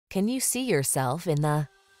Can you see yourself in the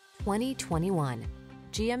 2021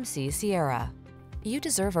 GMC Sierra? You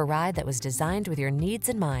deserve a ride that was designed with your needs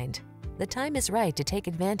in mind. The time is right to take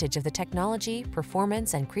advantage of the technology,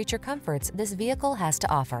 performance, and creature comforts this vehicle has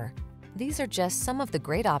to offer. These are just some of the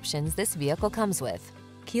great options this vehicle comes with: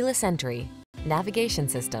 keyless entry, navigation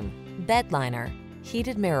system, bed liner,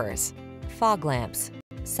 heated mirrors, fog lamps,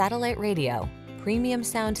 satellite radio, premium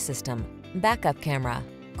sound system, backup camera,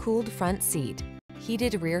 cooled front seat,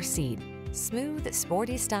 heated rear seat. Smooth,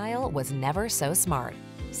 sporty style was never so smart.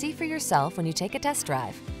 See for yourself when you take a test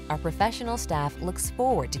drive. Our professional staff looks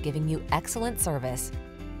forward to giving you excellent service.